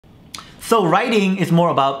So writing is more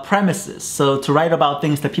about premises. So to write about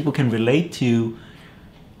things that people can relate to,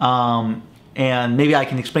 and maybe I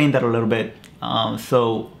can explain that a little bit.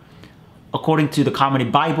 So according to the Comedy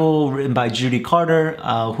Bible, written by Judy Carter,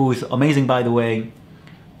 who is amazing, by the way,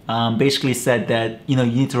 basically said that, you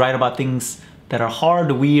need to write about things that are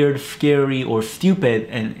hard, weird, scary, or stupid,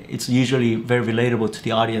 and it's usually very relatable to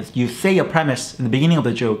the audience. You say a premise in the beginning of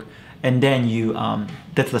the joke, and then you,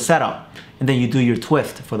 that's the setup, and then you do your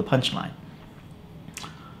twist for the punchline.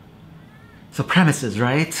 So premises,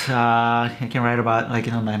 right? I can write about, like,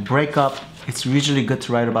 my breakup. It's usually good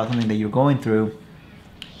to write about something that you're going through.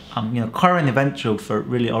 Current event jokes are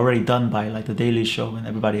really already done by like The Daily Show and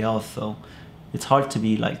everybody else, so it's hard to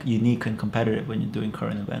be like unique and competitive when you're doing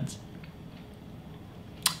current events.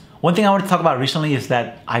 One thing I want to talk about recently is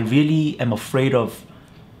that I really am afraid of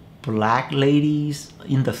black ladies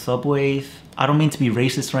in the subways. I don't mean to be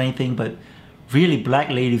racist or anything, but really black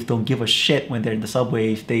ladies don't give a shit when they're in the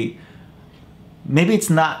subways. Maybe it's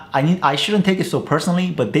not, I shouldn't take it so personally,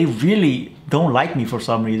 but they really don't like me for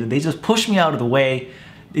some reason. They just push me out of the way.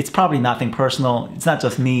 It's probably nothing personal. It's not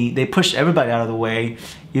just me. They push everybody out of the way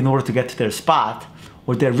in order to get to their spot.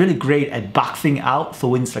 Or they're really great at boxing out. So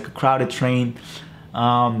when it's like a crowded train,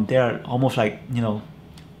 they're almost like,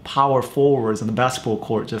 power forwards on the basketball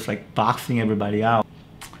court, just like boxing everybody out.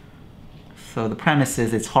 So the premise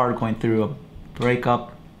is it's hard going through a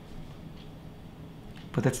breakup,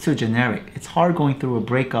 but that's too generic. It's hard going through a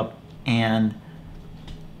breakup and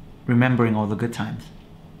remembering all the good times.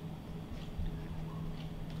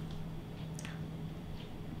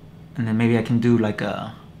 And then maybe I can do like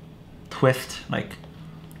a twist, like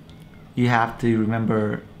you have to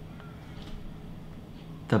remember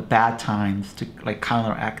the bad times to like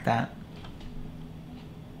counteract that.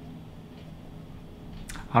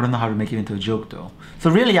 I don't know how to make it into a joke though. So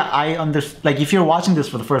really, I understand, like if you're watching this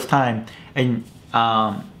for the first time, and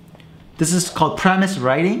this is called premise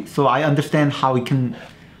writing, so I understand how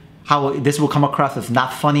this will come across as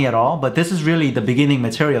not funny at all, but this is really the beginning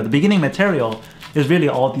material. The beginning material is really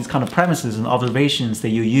all these kind of premises and observations that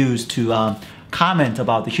you use to comment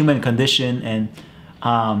about the human condition, and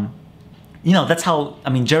that's how,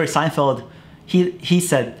 Jerry Seinfeld, he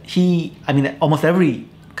said, almost every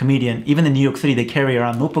comedian, even in New York City, they carry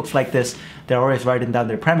around notebooks like this. They're always writing down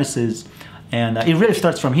their premises, and it really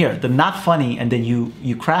starts from here, the not funny, and then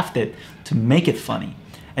you craft it to make it funny.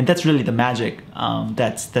 And that's really the magic.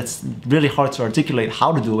 That's really hard to articulate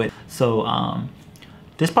how to do it. So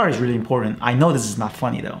this part is really important. I know this is not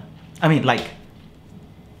funny though. Like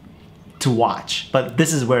to watch, but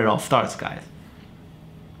this is where it all starts, guys.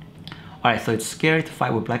 All right, so it's scary to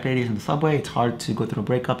fight with black ladies in the subway. It's hard to go through a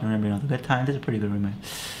breakup and remember the good times. These are pretty good, remember.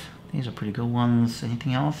 These are pretty good ones.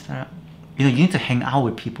 Anything else that, you need to hang out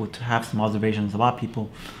with people to have some observations about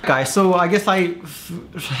people. Guys, so I guess I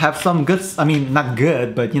have some good, not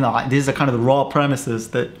good, but these are kind of the raw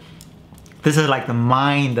premises that this is like the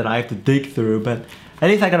mind that I have to dig through, but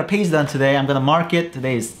at least I got a page done today. I'm gonna mark it.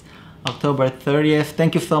 Today is October 30th.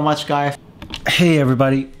 Thank you so much, guys. Hey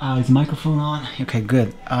everybody, is the microphone on? Okay,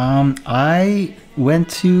 good. I went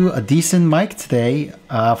to a decent mic today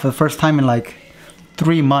for the first time in like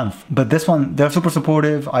 3 months, but this one, they're super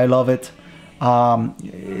supportive. I love it.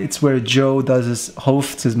 It's where Joe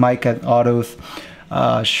hosts his mic at Otto's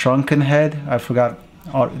Shrunken Head. I forgot,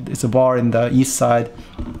 it's a bar in the east side.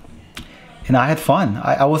 And I had fun.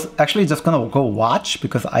 I was actually just gonna go watch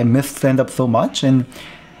because I missed stand-up so much, and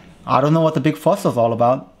I don't know what the big fuss was all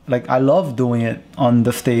about. Like, I love doing it on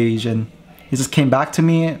the stage, and it just came back to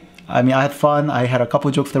me. I had fun. I had a couple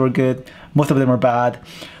of jokes that were good. Most of them were bad,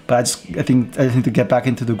 but I think I just need to get back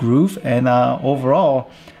into the groove. And overall,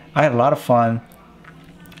 I had a lot of fun,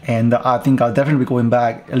 and I think I'll definitely be going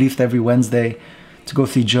back at least every Wednesday to go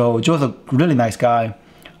see Joe. Joe's a really nice guy,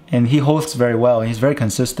 and he hosts very well, and he's very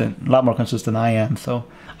consistent, a lot more consistent than I am. So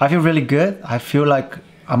I feel really good. I feel like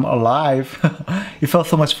I'm alive. It felt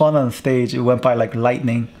so much fun on stage. It went by like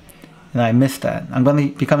lightning, and I missed that. I'm gonna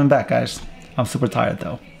be coming back, guys. I'm super tired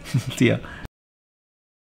though. See ya.